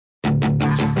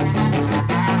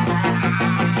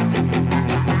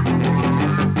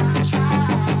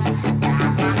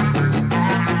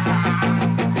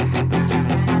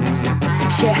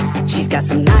got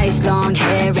some nice long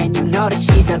hair, and you know that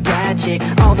she's a bad chick.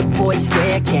 All the boys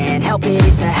stare, can't help it,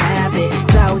 it's a habit.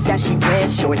 Clothes that she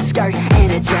wears, short skirt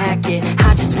and a jacket.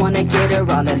 I just wanna get her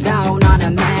all alone on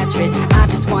a mattress. I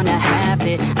just wanna have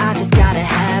it, I just gotta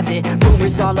have it.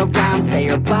 Rumors all around say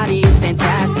her body is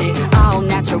fantastic. All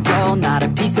natural, not a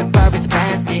piece of fur is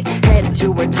plastic. Head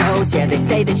to her toes, yeah, they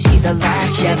say that she's a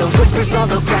latch. Yeah, the whispers all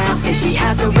around say she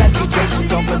has a reputation.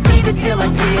 Don't believe it till I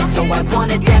see it, so I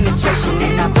want a demonstration.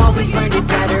 And I've always learned it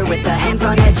better with a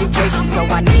hands-on education. So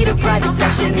I need a private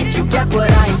session if you get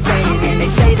what I am saying. And they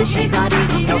say that she's not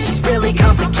easy, no, she's really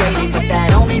complicated. But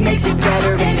that only makes it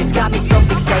better, and it's got me so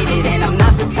fixated. And I'm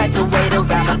not the type to wait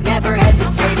around, I've never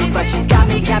hesitated. But she's got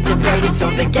me captivated, so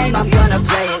the game, I'm gonna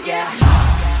play it, yeah.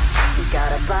 She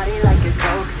got a body like a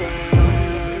coke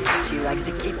thing. She likes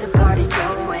to keep the party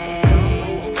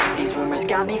going. These rumors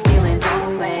got me feeling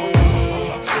lonely.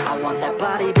 I want that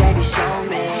body, baby, show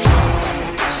me.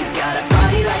 She's got a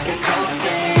body like a coke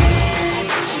thing.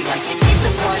 She likes to keep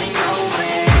the party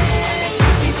going.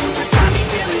 These rumors got me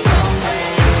feeling lonely.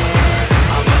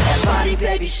 I want that body,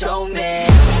 baby, show me.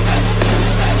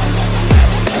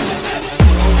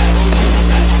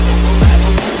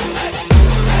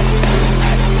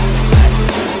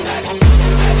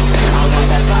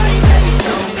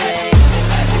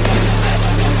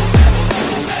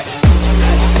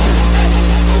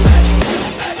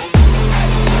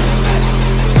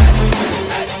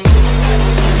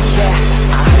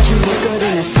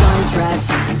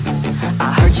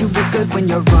 I heard you look good when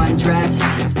you're undressed.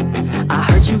 I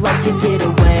heard you like to get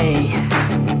away.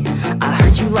 I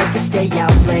heard you like to stay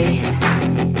out late.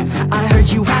 I heard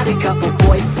you had a couple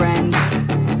boyfriends.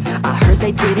 I heard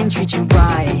they didn't treat you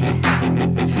right.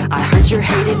 I heard you're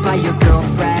hated by your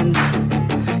girlfriends,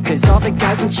 'cause all the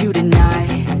guys want you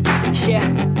tonight. Yeah,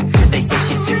 they say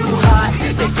she's too hot,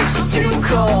 they say she's too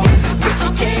cold. Where she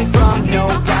came from,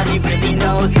 nobody really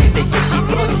knows. They say she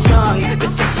looks young, but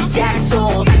say she acts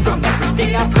old. From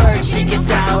everything I've heard, she gets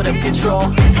out of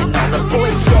control. And all the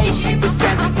boys say she was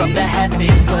sent from the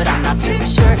heavens, but I'm not too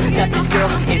sure that this girl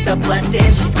is a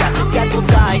blessing. She's got the devil's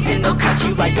eyes, and they'll cut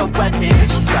you like a weapon.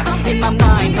 She's stuck in my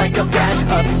mind like a bad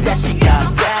obsession.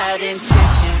 Got bad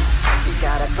intentions. She's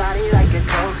got a body like a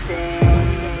coke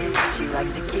thing. She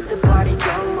likes to keep the party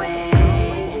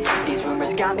going. These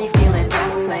rumors got me feeling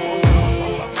lonely.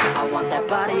 I want that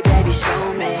body, baby,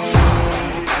 show me.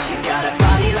 She's got a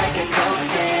body like a coke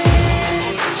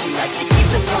thing. She likes to keep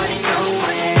the party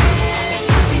going.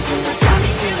 These rumors got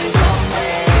me feeling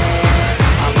lonely.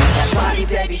 I want that body,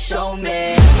 baby, show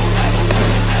me.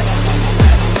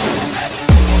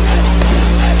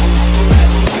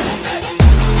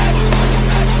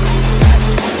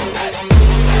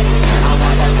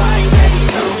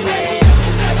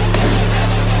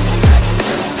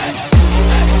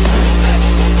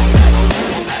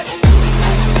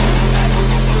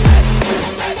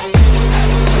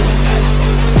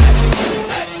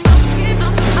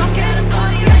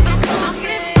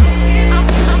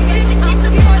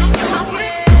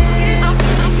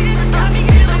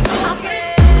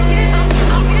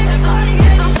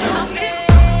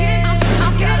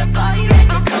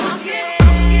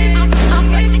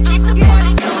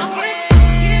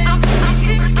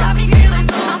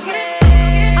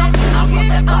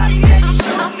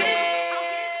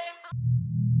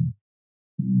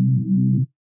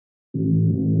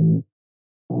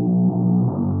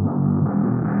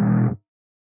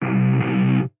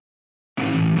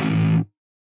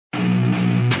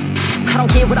 I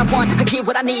don't get what I want, I get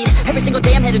what I need. Every single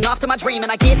day I'm heading off to my dream,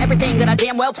 and I get everything that I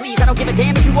damn well please. I don't give a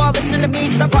damn if you all listening to me,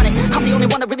 'cause I run it. I'm the only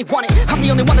one that really want it, I'm the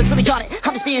only one that's really on it.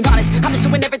 I'm just being honest, I'm just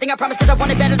doing everything I promise, 'cause I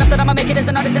want it bad enough that I'ma make it as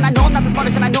an artist. And I know I'm not the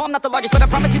smartest, and I know I'm not the largest, but I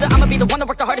promise you that I'ma be the one that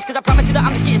worked the hardest. 'Cause I promise you that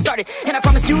I'm just getting started, and I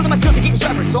promise you that my skills are getting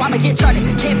sharper. So I'ma get charted,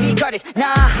 can't be guarded.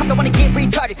 Nah, I'm the one to get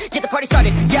retarded. Get the party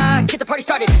started, yeah, get the party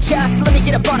started. Yeah, so let me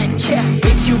get up on it, yeah.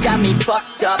 Bitch, you got me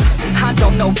fucked up, I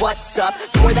don't know what's up.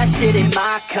 Pour that shit in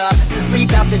my cup, we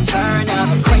bout to turn up.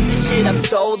 Crank this shit up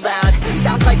so loud,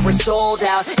 sounds like we're sold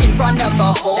out. In front of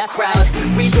a whole crowd,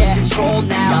 we lose control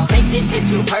now. Don't take this shit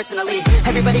too personally,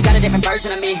 everybody got a different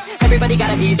version of me. Everybody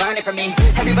gotta be learning from me,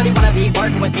 everybody wanna be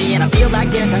working with me. And I feel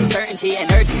like there's uncertainty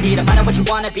and urgency to find out what you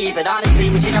wanna be. But honestly,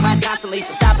 we change our minds constantly,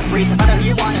 so stop and breathe and find out who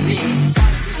you wanna be.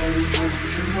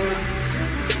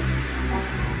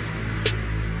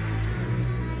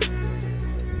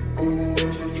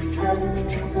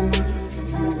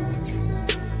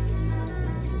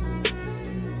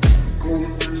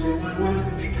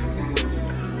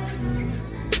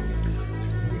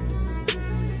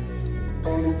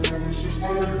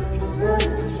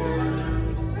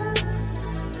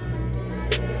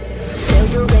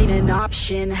 Failure ain't an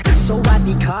option, so I'd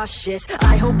be cautious.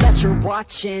 I hope that you're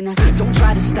watching. Don't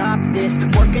try to stop this,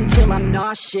 work until I'm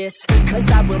nauseous.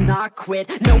 Cause I will not quit,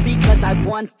 no, because I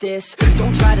want this.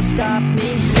 Don't try to stop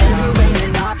me, failure ain't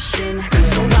an option,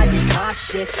 so I'd be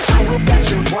cautious. I hope that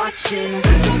you're watching.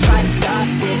 Don't try to stop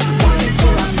this, work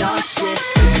until I'm nauseous.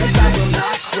 Cause I will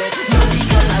not quit, no,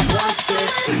 because I want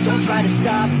this. Don't try to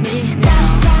stop me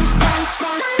now.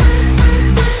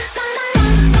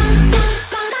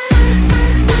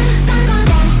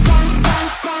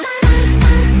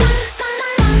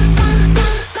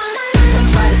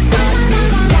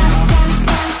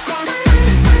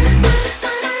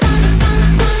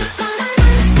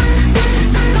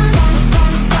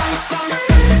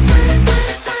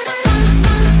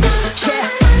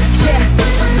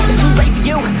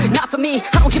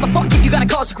 I don't give a fuck if you got a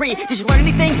college degree. Did you learn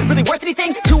anything? Really worth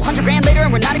anything? 200 grand later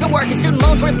and we're not even working. Student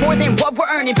loans worth more than what we're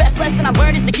earning. Best lesson I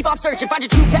learned is to keep on searching. Find your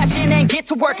true passion and get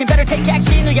to work. And better take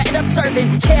action or you end up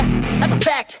serving. Yeah, that's a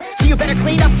fact. So you better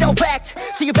clean up your act.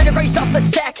 So you better raise up a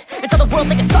sack and tell the world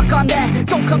they can suck on that.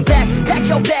 Don't come back, pack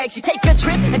your bags. You take a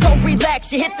trip and don't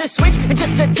relax. You hit the switch and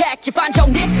just attack. You find your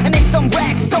niche and make some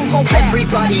racks. Don't hold back.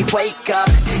 Everybody wake up,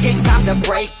 it's time to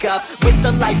break up with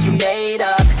the life you made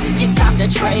up. It's time to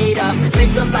trade up,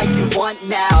 live the life you want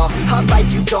now, a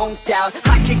life you don't doubt.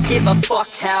 I could give a fuck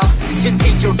how, just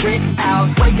figure it out.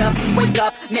 Wake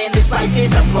up, man, this life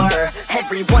is a blur.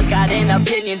 Everyone's got an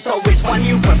opinion, so which one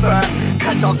you prefer?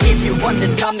 Cause I'll give you one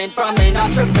that's coming from an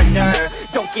entrepreneur.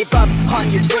 Don't give up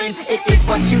on your dream if it's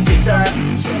what you deserve.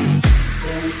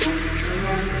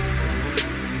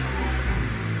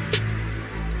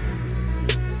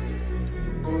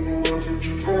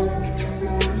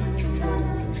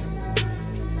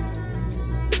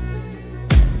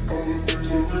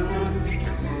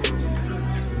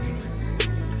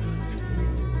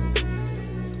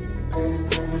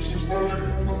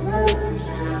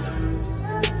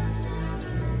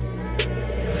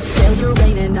 Failure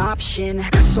ain't an option,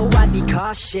 so I'd be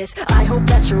cautious. I hope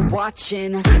that you're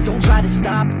watching. Don't try to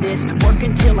stop this, work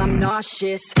until I'm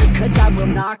nauseous. Cause I will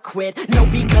not quit, no,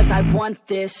 because I want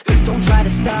this. Don't try to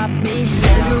stop me,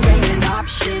 failure ain't an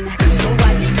option, so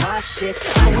I'd be cautious.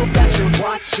 I hope that you're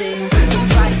watching. Don't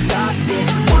try to stop this,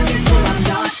 work until I'm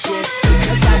nauseous.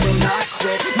 Cause I will not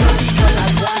quit, no, because I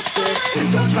want this.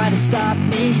 Don't try to stop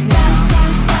me now.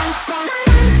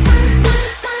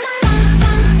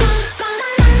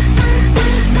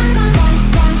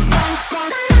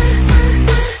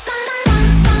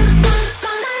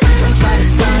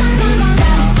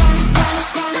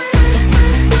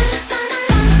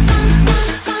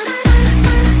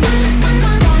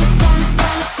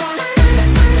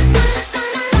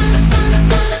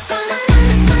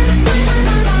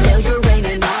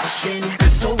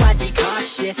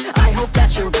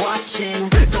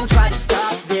 Don't try to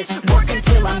stop this, work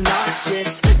until I'm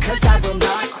nauseous. Cause I will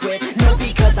not quit, no,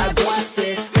 because I want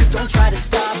this. Don't try to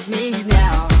stop me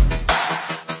now.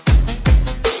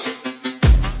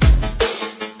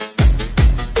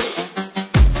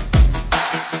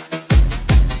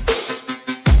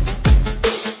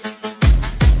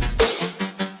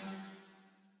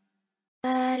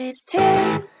 But it's too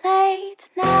late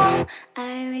now,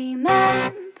 I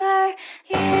remember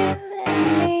you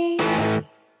and me.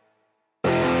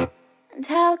 And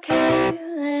how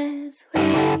careless we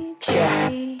could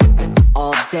be.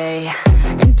 All day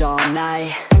and all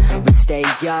night, we'd stay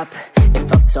up, it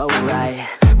felt so right.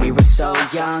 We were so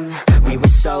young, we were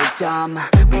so dumb.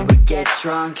 We would get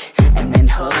drunk and then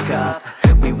hook up.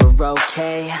 We were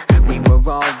okay, we were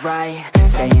alright,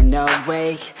 staying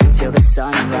awake till the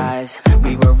sunrise.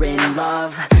 We were in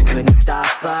love, couldn't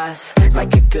stop us,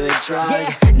 like a good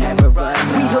drug, never run.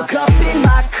 We hook up in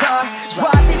my car,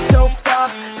 driving so far,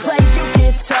 play your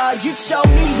guitar, you'd show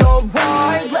me your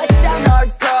art. Let down our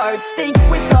guards, think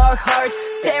with our hearts,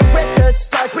 stare at the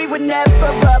stars. We were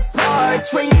never apart,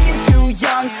 drinking too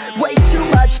young, way too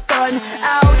much fun,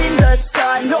 out in the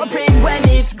sun, no pain when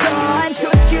it's gone.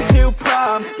 Took you to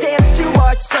prom, dance to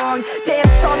our song,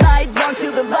 dance all night long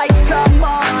till the lights come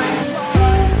on.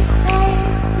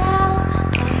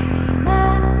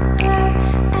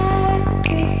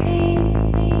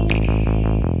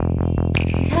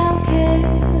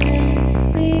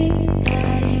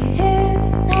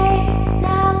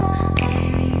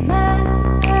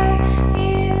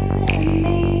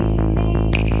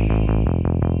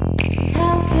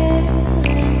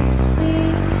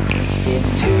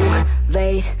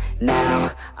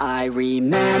 Now I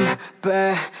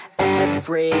remember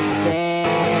everything,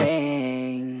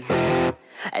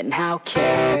 and how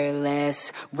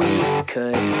careless we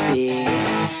could be,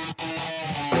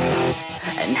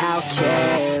 and how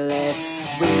careless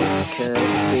we could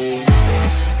be,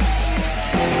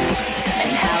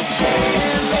 and how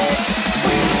careless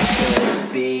we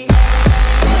could be.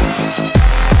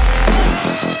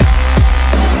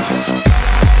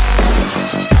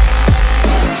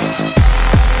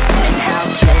 And how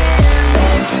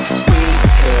careless we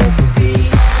could be.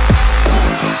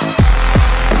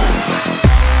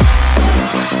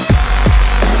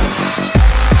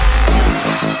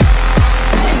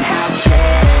 And how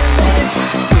careless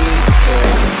we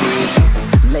could be.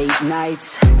 Late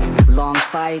nights, long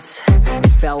fights,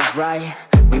 it felt right,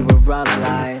 we were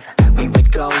alive. We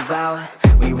would go out,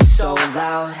 we were so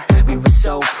loud, we were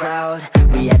so proud,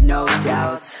 we had no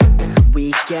doubts.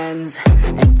 Weekends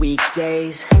and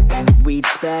weekdays, we'd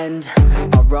spend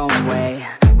our own way.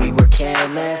 We were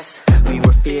careless, we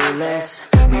were fearless,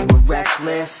 we were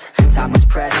reckless, time was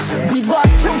precious. We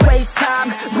loved to waste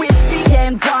time, whiskey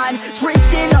and wine,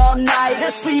 drinking all night,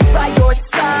 asleep by your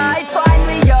side.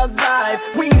 Finally alive,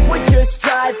 we would just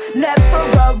drive, never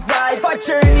arrive. Our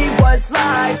journey was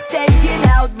life, staying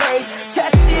out late,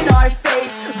 testing our fate,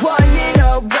 running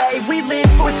away. We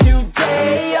live for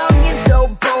today, young and so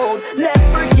bold,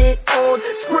 never get old.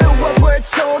 Screw what we're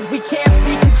told, we can't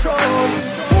be controlled.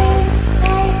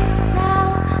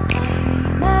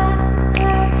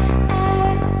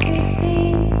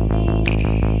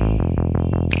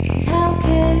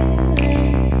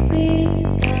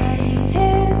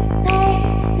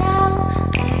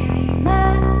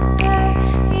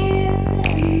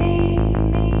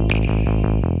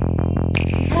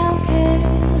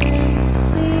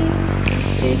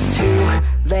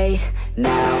 Late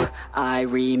now, I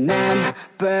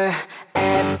remember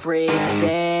everything,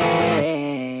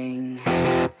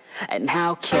 and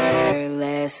how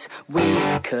careless we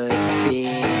could be,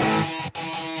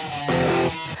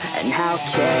 and how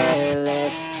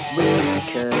careless we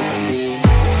could be,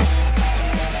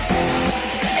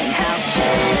 and how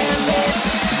careless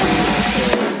we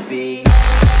could be.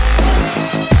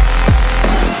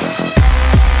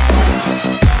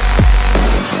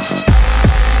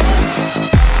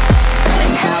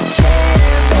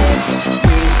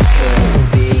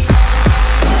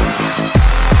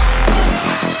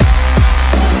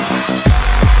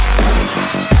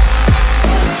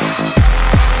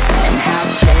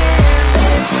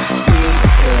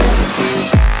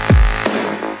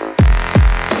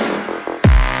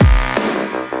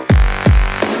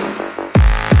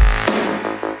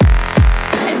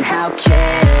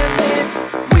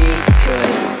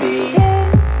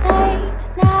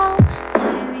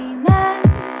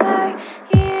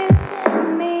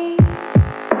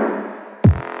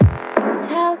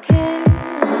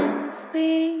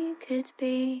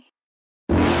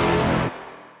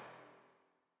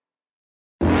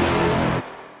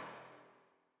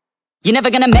 You're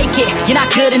never gonna make it, you're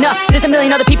not good enough. There's a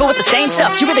million other people with the same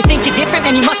stuff. You really think you're different?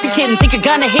 Man, you must be kidding. Think you're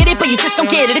gonna hit it, but you just don't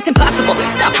get it. It's impossible,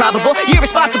 it's not probable, you're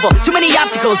irresponsible. Too many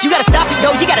obstacles, you gotta stop it,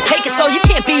 yo. You gotta take it slow, you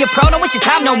can't be a pro, don't waste your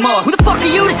time no more. Who the fuck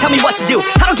are you to tell me what to do?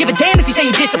 I don't give a damn if you say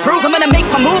you disapprove. I'm gonna make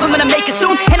my move, I'm gonna make it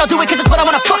soon, and I'll do it cause it's what I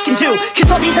wanna fucking do.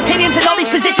 Cause all these opinions and all these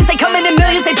positions, they come in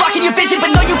millions, they blocking your vision.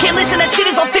 But no, you can't listen, that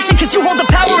shit is all fiction. Cause you hold the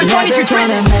power as long as you're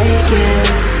dreaming.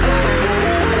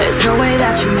 There's no way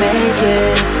that you make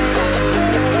it.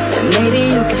 And maybe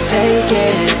you can fake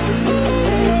it,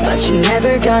 but you're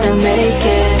never gonna make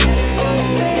it.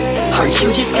 Are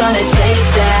you just gonna take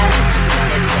that?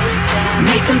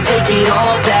 Make them take it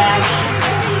all back.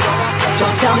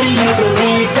 Don't tell me you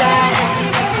believe that.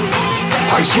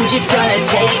 Are you just gonna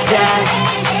take that?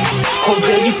 Or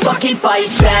will you fucking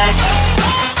fight back?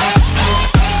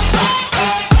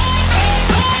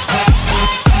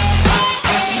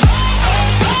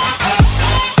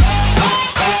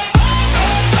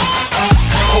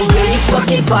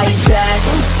 Fucking fight back.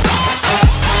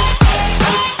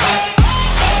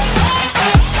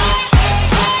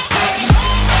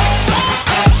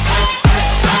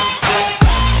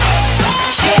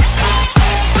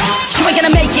 You ain't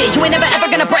gonna make it, you ain't never ever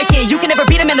gonna break it. You can never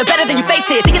beat them and they're better than you face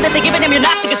it. Thinking that they give a damn, you're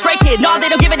not thinking straight, kid. No, they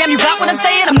don't give a damn, you got what I'm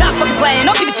saying? I'm not fucking playing,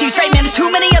 I'll give it to you straight, man. There's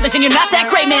too many others and you're not that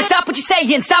great, man. Stop what you're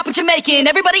saying, stop what you're making.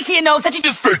 Everybody here knows that you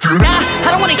just faking. Nah, I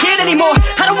don't wanna hear it anymore,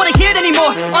 I don't wanna hear it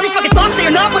anymore. All these fucking thoughts, they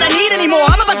are not what I need anymore.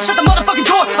 I'm about to shut the motherfucking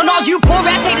door on all you poor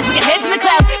ass haters with your heads in the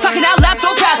clouds, talking out loud so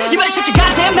proud. You better shut your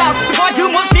goddamn mouth before I do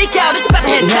more speak out. It's about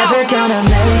to head south. You're never gonna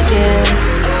make it.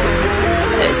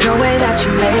 There's no way that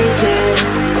you make it.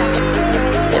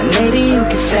 And maybe you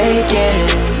can fake it,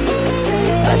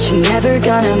 but you're never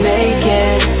gonna make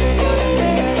it.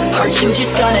 Are you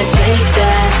just gonna take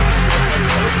that?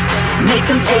 Make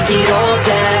them take it all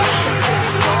back.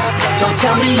 Don't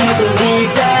tell me you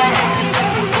believe that.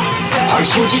 Are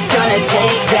you just gonna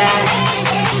take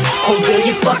that? Or will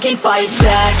you fucking fight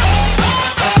back?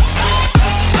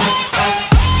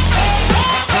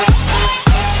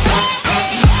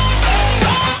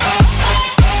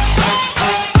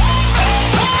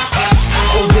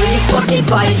 Or will you fucking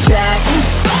fight back?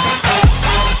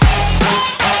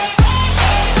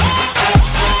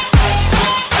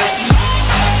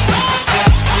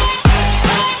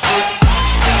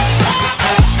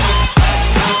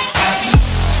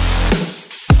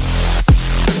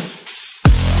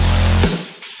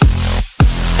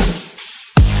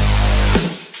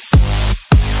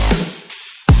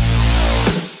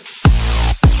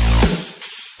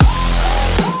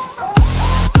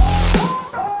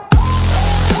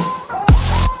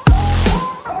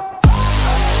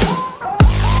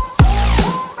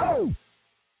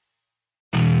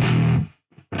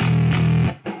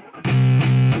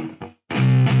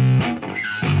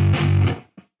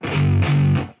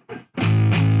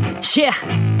 Yeah,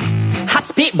 I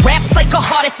spit raps like a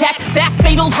heart attack, fast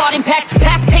fatal heart impact,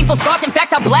 past painful scars, in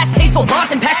fact I blast tasteful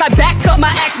bars and packs. I back up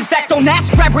my actions, fact don't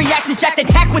ask, grab reactions, jacked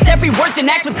attack with every word,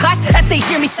 then act with class as they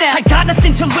hear me snap. I got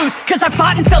nothing to lose, cause I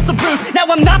fought and felt the bruise,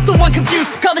 now I'm not the one confused,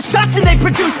 call the shots and they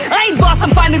produce, I ain't lost,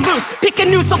 I'm finally loose, pick a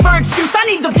new silver excuse, I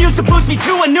need the views to boost me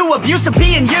to a new abuse of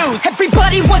being used.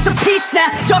 Everybody wants a piece now,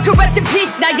 y'all can rest in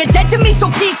peace now, you're dead to me so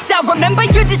peace out, remember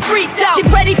you're just freaked out, get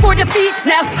ready for defeat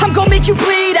now, I'm gonna make you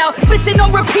bleed out, listen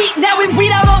on repeat now and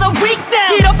weed out all the weak now.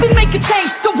 Get up and make a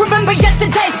change, don't remember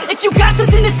yesterday. If you got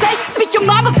something to say, speak your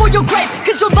mind before your grave,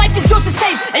 cause your life is yours to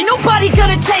save. Ain't nobody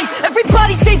gonna change,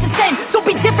 everybody stays the same, so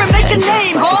be different, make a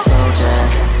name, like a soldier,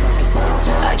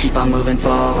 I keep on moving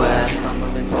forward,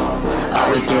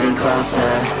 always getting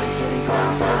closer,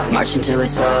 marching till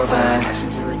it's over.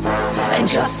 And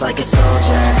just like a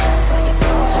soldier,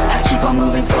 I keep on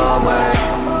moving forward,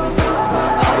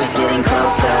 always getting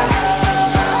closer,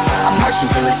 I'm marching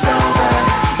till it's over.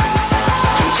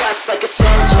 And just like a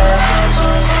soldier,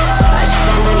 I keep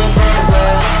on moving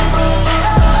forward,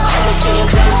 always getting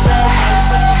closer,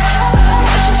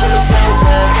 marching till it's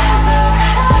over.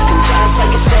 And just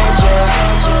like a soldier,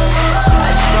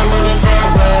 I keep on moving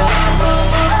forward,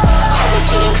 always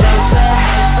getting closer,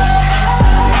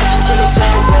 marching till it's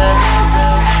over.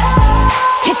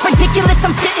 It's ridiculous,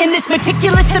 I'm spitting this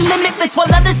meticulous and limitless, while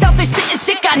others out there spitting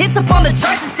shit got hits up on the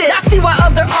charts instead. I see why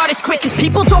other artists quit, cause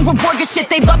people don't reward good shit.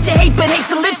 They love to hate but hate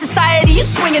to live. Society, you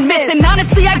swing and miss, and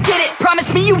honestly I get it,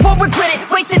 promise me you won't regret it.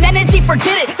 Wasting energy,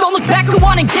 forget it, don't look back, go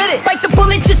on and get it. Bite the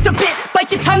bullet just a bit,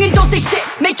 bite your tongue and don't say shit.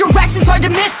 Make your actions hard to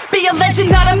miss, be a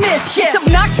legend not a myth. Yeah. It's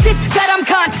obnoxious that I'm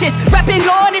conscious, rapping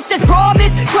honest as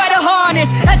promise, try to harness.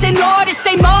 As an artist,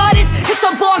 stay modest, it's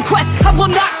a long quest, I will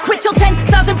not quit till 10,000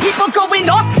 people going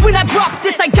off when I drop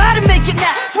this. I gotta make it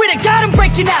now, swear to God I'm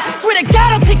breaking out, swear to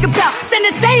God I'll take a bow, stand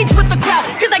the stage with the crowd,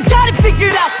 cause I got it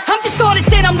figured out. I'm just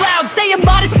honest and I'm loud, saying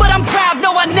modest but I'm proud,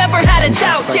 no I never had a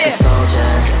doubt. Just like a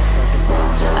soldier,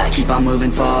 I keep on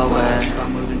moving forward,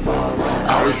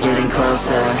 always getting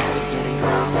closer,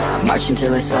 marching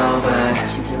till it's over.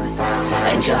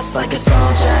 And just like a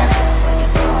soldier,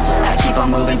 I keep on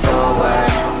moving forward,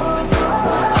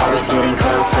 always getting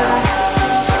closer,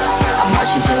 I'm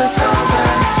marching till it's over.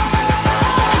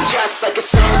 And just like a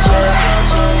soldier,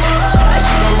 I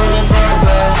keep on moving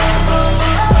forward,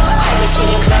 always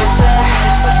getting closer,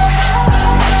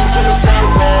 marching till it's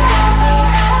over.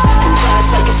 And just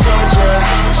like a soldier,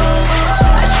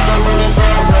 I keep on moving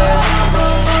forward,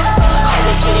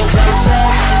 always getting closer,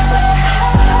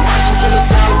 marching till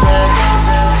it's over.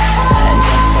 And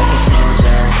just like a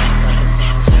soldier,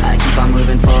 I keep on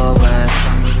moving forward,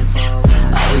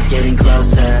 always getting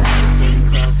closer,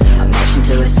 I'm marching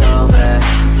till it's over.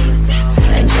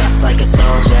 And just like a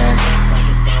soldier,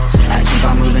 I keep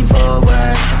on moving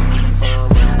forward,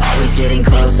 always getting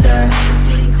closer,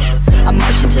 I'm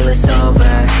marching till it's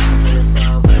over.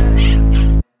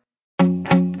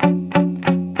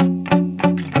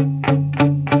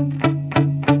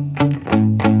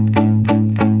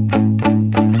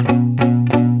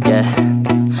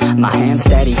 My hands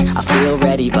steady, I feel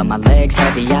ready, but my legs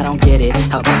heavy, I don't get it.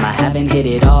 How come I haven't hit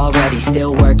it already?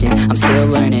 Still working, I'm still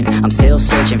learning, I'm still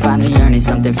searching, finally earning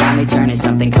something, finally turning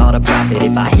something called a profit.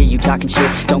 If I hear you talking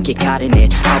shit, don't get caught in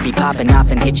it. I'll be popping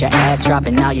off and hit your ass,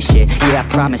 dropping all your shit. Yeah, I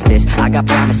promise this, I got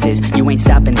promises, you ain't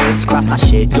stopping this. Cross my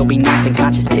shit, you'll be knocked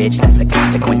unconscious, bitch. That's the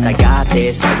consequence, I got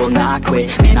this, I will not quit.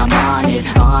 Man, I'm on it,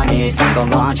 honest, I'm gon'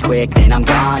 launch quick, then I'm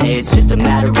gone. It's just a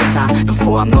matter of time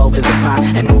before I'm over the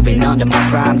climb and moving under my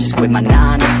prime. Just quit my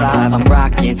 9 to 5, I'm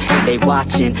rocking, and they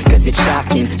watching, cause it's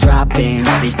shocking. Dropping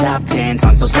all these top 10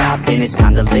 songs, so stopping. It's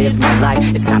time to live my life,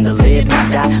 it's time to live,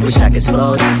 not die. Wish I could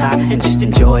slow down time and just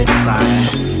enjoy the climb.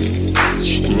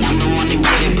 And I'm the one to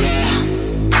get it,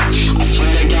 bruh.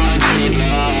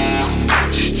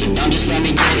 So don't just let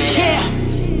me get it.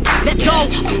 Yeah, let's go.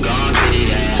 I'm gon' get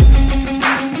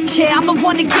it, Yeah, I'm the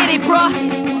one to get it, bruh.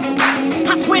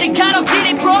 I swear to God I'll get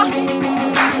it, bruh.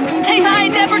 Hey, I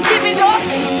ain't never giving up.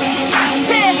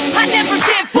 Yeah, I never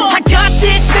give up. I got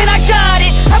this, man, I got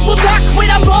it. I will not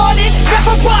quit, I'm on it.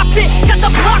 Never rock it. Got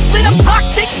the block lit, I'm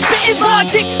toxic. Spitting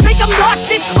logic, make them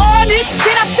nauseous. Honest,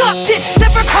 can I stop this?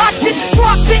 Never cautious,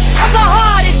 drop it. I'm the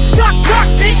hardest. Knock, knock,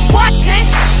 bitch, watch it.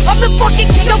 I'm the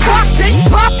fucking king of rock, bitch.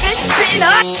 Pop it, spitting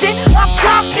hot shit. I'm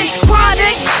topic,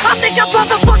 chronic. I think I'm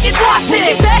motherfucking lost it.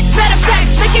 Making back, better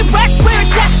facts, making racks where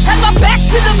it's at. Have my back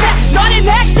to the mat, not an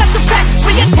act, that's a fact.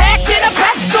 We attack in a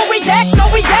pack, no react, no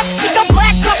react. Think I'm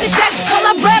black, up his ass. While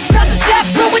I rap, bounce a step,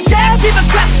 throw a jab, give a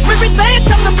crap. We're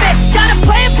advanced, I'm the man. Gotta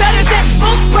play it better than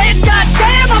most brands.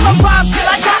 Goddamn, I'm a rhyme till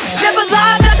I die. Never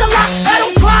lie, that's a lie. I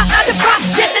don't try, I defy.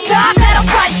 Yes and not, that I'm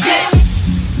right, yeah.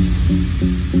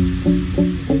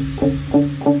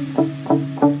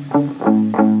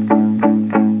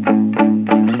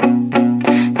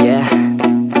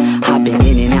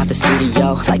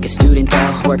 Like a student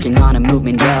though, working on a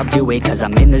movement, yeah, I'll do it cause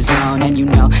I'm in the zone. And you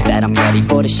know that I'm ready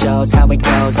for the shows, how it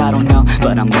goes, I don't know,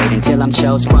 but I'm waiting till I'm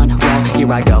chose. One, whoa,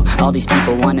 here I go, all these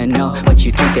people wanna know what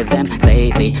you think of them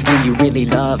lately. Do you really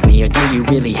love me, or do you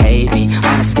really hate me?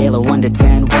 On a scale of 1 to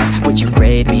 10, what would you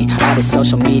grade me? All this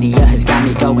social media has got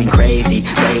me going crazy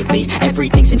lately.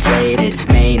 Everything's inflated,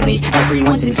 mainly,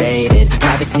 everyone's invaded.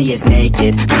 Privacy is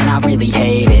naked, man, I really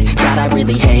hate it. God, I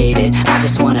really hate it, I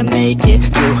just wanna make it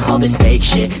through all this fake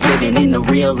shit. Living in the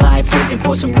real life, living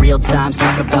for some real times.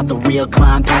 Talk about the real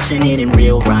climb, passionate in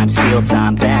real rhymes. Steal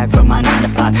time back from my 9 to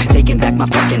 5, taking back my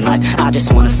fucking life. I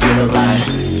just wanna feel alive.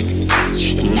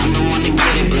 And I'm the one to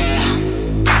get it,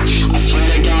 bro. I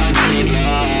swear to God I get it,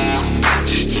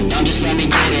 bro. So don't just let me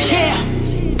get it.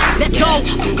 Yeah, let's go.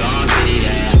 I'm gon' get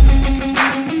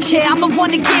it, Yeah, I'm the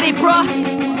one to get it, bruh.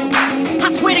 I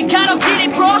swear to God I'll get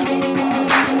it, bruh.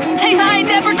 Hey, I ain't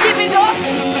never giving up.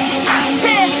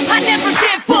 Yeah, I never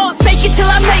give up. Fake it till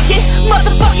I make it.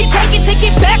 Motherfucking take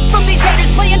it back from these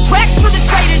haters. Playing tracks for the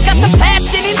traitors. Got the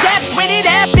passion and that's when it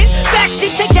happens.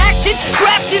 Factions take actions,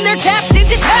 drafting their captains.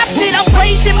 It's happening, I'm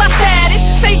raising my status,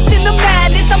 facing the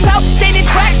madness. I'm out gaining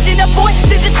traction, avoid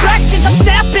the distractions. I'm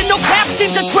snapping, no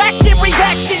captions, attracting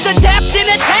reactions. Adapting,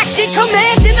 attacking,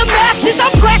 commanding the masses.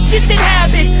 I'm practicing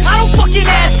habits, I don't fucking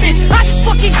ask bitch, I just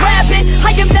fucking grab it.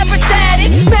 I am never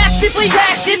static, massively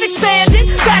active, expanding,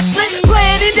 backslid,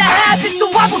 planning to have it.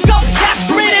 So I will go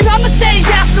capture it and I'ma stay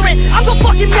after it. I'm gonna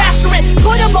fucking master it,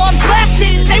 put them on blast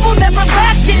it. They will never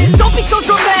last it, don't be so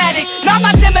dramatic. Not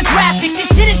my demographic, this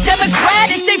shit is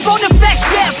democratic. They vote Neffex,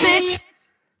 yeah bitch.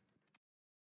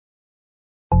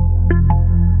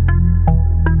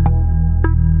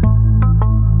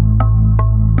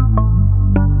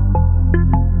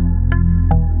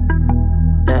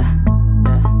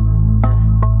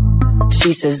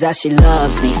 She says that she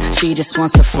loves me, she just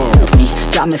wants to fuck me.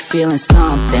 Got me feeling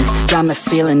something, got me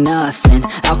feeling nothing.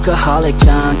 Alcoholic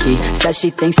junkie, says she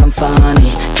thinks I'm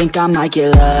funny. Think I might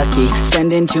get lucky,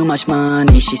 spending too much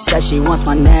money. She says she wants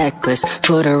my necklace,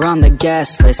 put her on the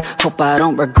guest list. Hope I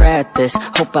don't regret this,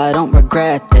 hope I don't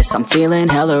regret this. I'm feeling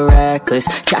hella reckless,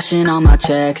 cashing all my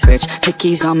checks rich.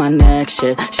 Hickeys on my neck,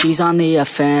 shit, she's on the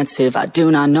offensive. I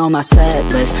do not know my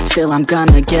set list, still I'm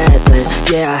gonna get lit.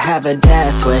 Yeah, I have a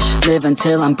death wish, living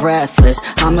until I'm breathless.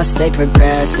 I'ma stay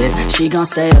progressive, she gon'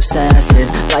 stay obsessive.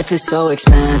 Life is so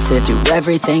expensive, do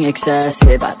everything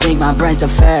excessive. I think my brain's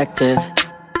defective,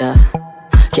 yeah.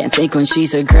 Can't think when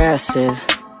she's aggressive,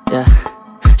 yeah.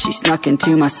 She snuck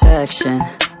into my section,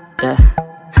 yeah.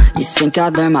 You think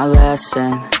I'd learn my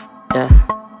lesson, yeah.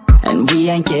 And we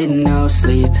ain't getting no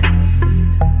sleep.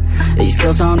 These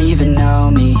girls don't even know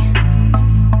me.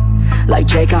 Like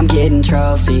Drake, I'm getting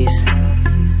trophies.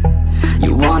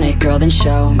 You want it, girl, then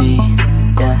show me,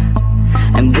 yeah.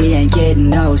 And we ain't getting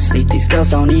no sleep. These girls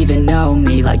don't even know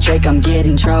me. Like Drake, I'm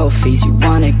getting trophies. You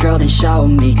want it, girl, then show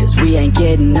me. Cause we ain't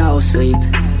getting no sleep,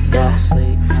 yeah.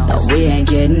 No, we ain't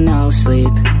getting no sleep,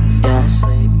 yeah.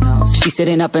 She's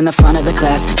sitting up in the front of the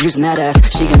class, using that ass,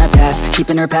 she gonna pass.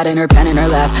 Keeping her pad and her pen in her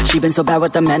lap. She been so bad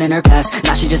with the men in her past.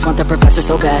 Now she just want the professor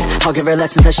so bad. I'll give her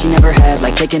lessons that she never had,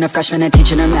 like taking a freshman and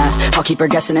teaching her math. I'll keep her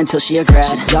guessing until she a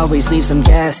grad. She always leaves them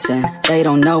guessing, they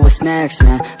don't know what's next,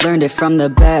 man. Learned it from the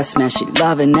best, man. She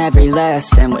loving every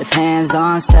lesson, with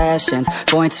hands-on sessions,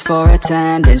 points for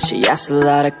attendance. She asks a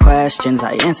lot of questions,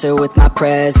 I answer with my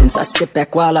presence. I sit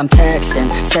back while I'm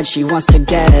texting, said she wants to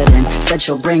get in, said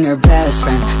she'll bring her best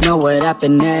friend. Know what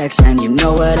happened next, man, you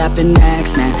know what happened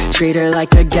next, man. Treat her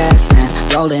like a guest, man,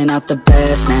 rolling out the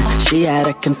best, man. She had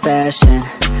a confession,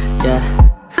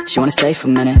 yeah. She wanna stay for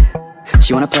a minute,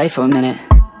 she wanna play for a minute.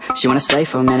 She wanna stay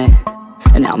for a minute,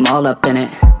 and now I'm all up in it.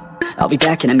 I'll be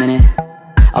back in a minute,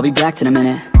 I'll be back in a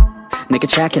minute. Make a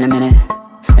track in a minute,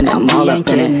 and now I'm all up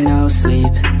in it. No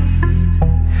sleep,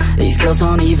 these girls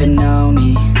don't even know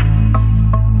me.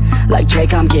 Like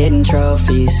Drake, I'm getting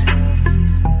trophies.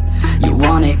 You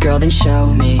want it, girl, then show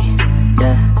me,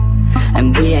 yeah.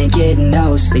 And we ain't getting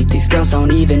no sleep, these girls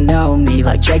don't even know me.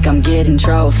 Like Drake, I'm getting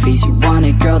trophies. You want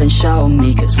it, girl, then show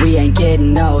me. Cause we ain't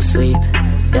getting no sleep,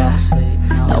 yeah.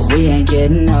 No, we ain't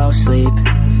getting no sleep,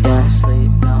 yeah.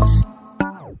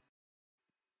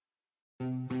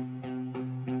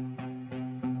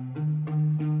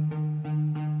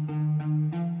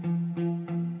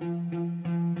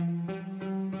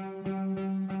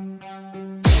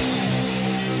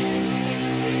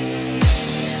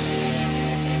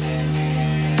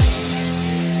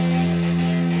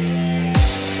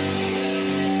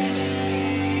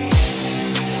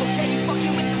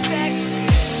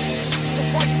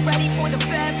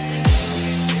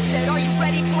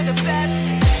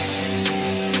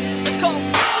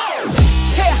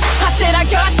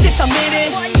 I'm in it.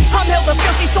 I'm hella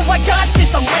filthy, so I got this,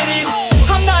 I'm winning.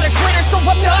 I'm not a quitter, so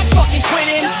I'm not fucking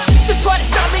quitting. Just try to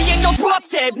stop me and you'll drop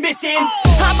dead missing.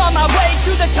 I'm on my way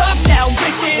to the top now,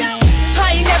 listen.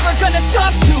 I ain't never gonna stop,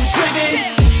 too driven.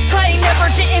 I ain't never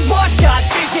getting lost, got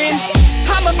vision.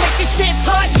 I'ma make this shit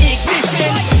hot,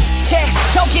 ignition. Yeah,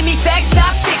 don't give me facts,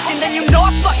 not fiction. Then you know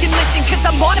I fucking listen, cause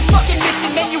I'm on a fucking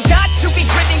mission. Man, you got to be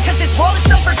driven, cause this world is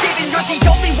unforgiving. You're the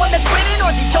only one that's winning,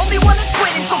 or the only one that's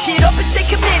quitting. So get up and stay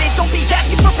committed, don't be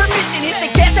asking for permission. Hit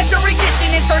the gas after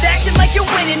ignition and start acting like you're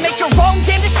winning. Make your own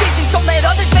damn decisions, don't let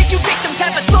others make you victims.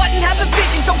 Have a thought and have a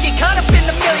vision, don't get caught up in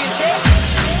the millions.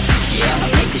 Yeah, I'ma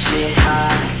make this shit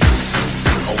hot.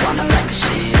 Oh, I'ma light this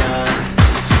shit up.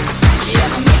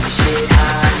 Yeah, I'ma make this shit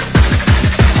hot.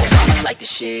 Oh, I'ma light this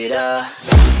shit up.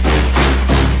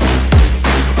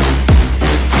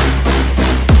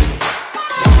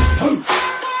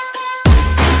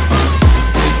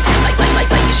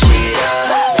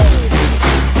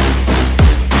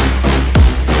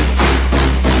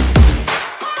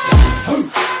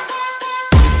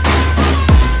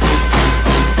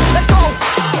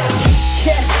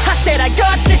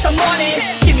 I'm on it.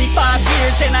 Give me 5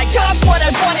 years and I got what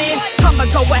I wanted. I'ma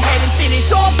go ahead and finish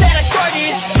all that I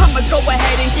started. I'ma go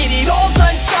ahead and get it all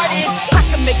uncharted. I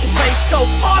can make this place go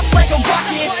off like a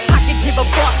rocket. I can give a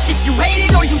fuck if you hate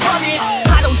it or you love it.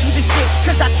 I don't do this shit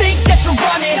cause I think that you're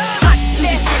on it. I just do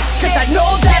this shit cause I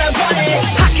know that I want it.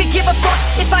 I could give a fuck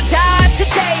if I die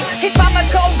today. If I'ma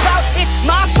go out, it's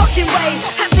my fucking way.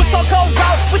 At least I'll go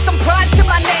out with some pride to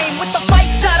my name. With the fight,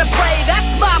 not a play, that's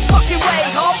my fucking way,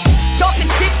 ho. Y'all can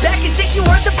sit back and think you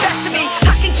heard the best of me.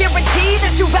 I can guarantee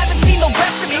that you haven't seen the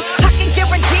rest of me. I can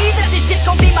guarantee that this shit's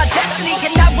gonna be my destiny.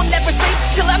 And I will never sleep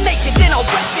till I make it, then I'll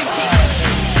rest in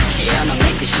peace. Yeah, I'ma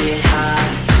make this shit hot.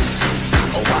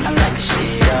 Oh, I'ma light this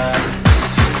shit up.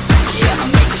 Yeah,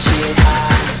 I'ma make this shit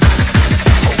hot.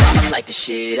 Oh, I'ma light this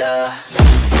shit up.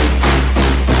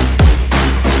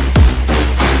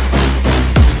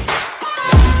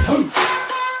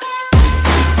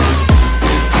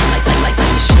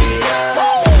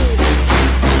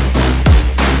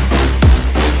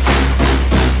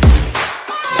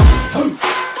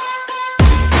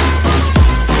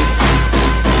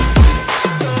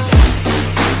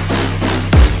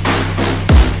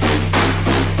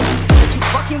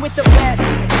 With the best,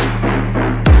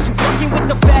 you fucking with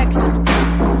the facts.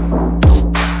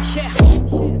 Yeah.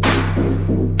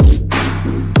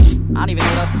 I don't even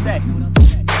know what else to say.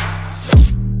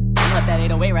 I'll let that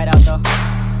 808 right out though.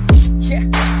 Yeah.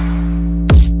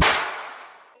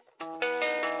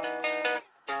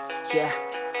 Yeah.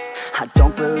 I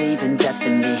don't believe in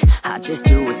destiny, I just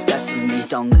do what's best for me.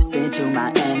 Don't listen to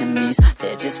my enemies,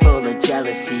 they're just full of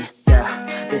jealousy.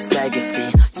 Yeah, this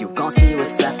legacy, you gon' see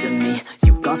what's left of me.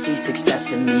 You gon' see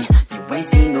success in me, you ain't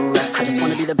seen the rest of me. I just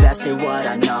wanna be the best at what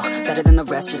I know, better than the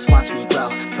rest, just watch me grow.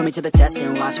 Put me to the test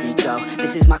and watch me go.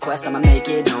 This is my quest, I'ma make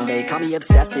it known. They call me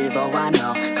obsessive, oh I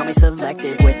know. Call me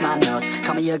selective with my notes,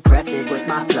 call me aggressive with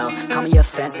my flow. Call me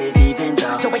offensive even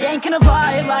though Joe, I ain't gonna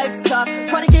lie, life's tough.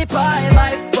 Try to get by,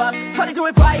 life's rough. Try to do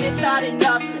it right, it's not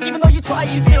enough. Even though you try,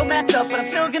 you still mess up. But I'm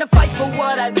still gonna fight for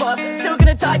what I love. Still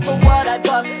gonna die for what I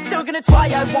love. Still gonna try,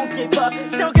 I won't give up.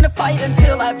 Still gonna fight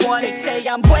until I've won. They say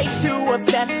I'm way too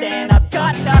obsessed and I've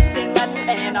got nothing left.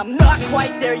 And I'm not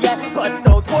quite there yet, but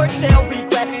those words they'll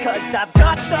regret. Cause I've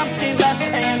got something left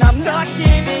and I'm not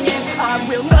giving in. I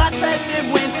will not let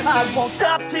them win, I won't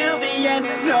stop till the end,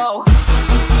 no.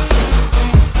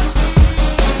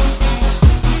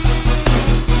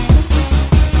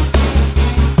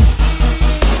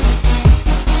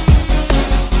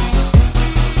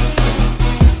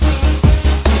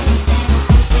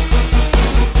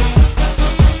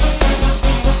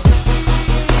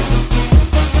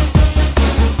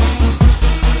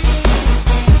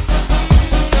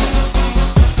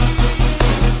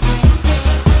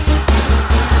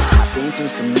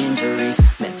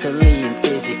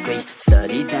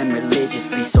 studied them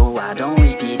religiously so I don't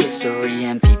repeat history.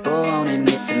 And people won't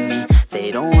admit to me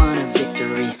they don't want a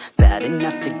victory bad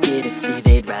enough to get a C.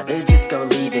 They'd rather just go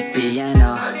leave it be. And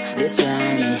this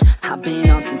journey I've been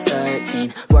on since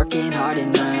 13, working hard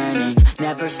and learning,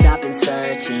 never stopping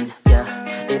searching. Yeah,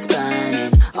 it's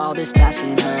burning, all this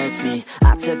passion hurts me.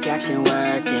 I took action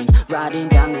working, writing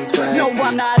down these words. No,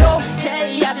 I'm not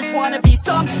okay, I just wanna be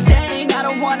something. I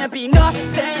don't wanna be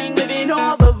nothing, living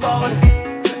all alone.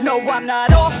 No, I'm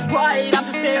not alright, I'm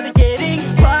just barely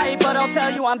getting by. But I'll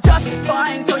tell you I'm just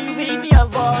fine, so you leave me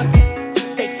alone.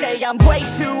 They say I'm way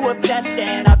too obsessed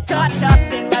and I've got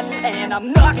nothing left. And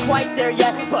I'm not quite there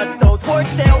yet, but those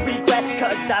words they'll regret.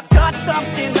 Cause I've got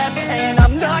something left and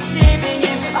I'm not giving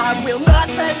in. I will not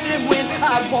let them win,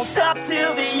 I won't stop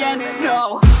till the end,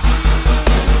 no.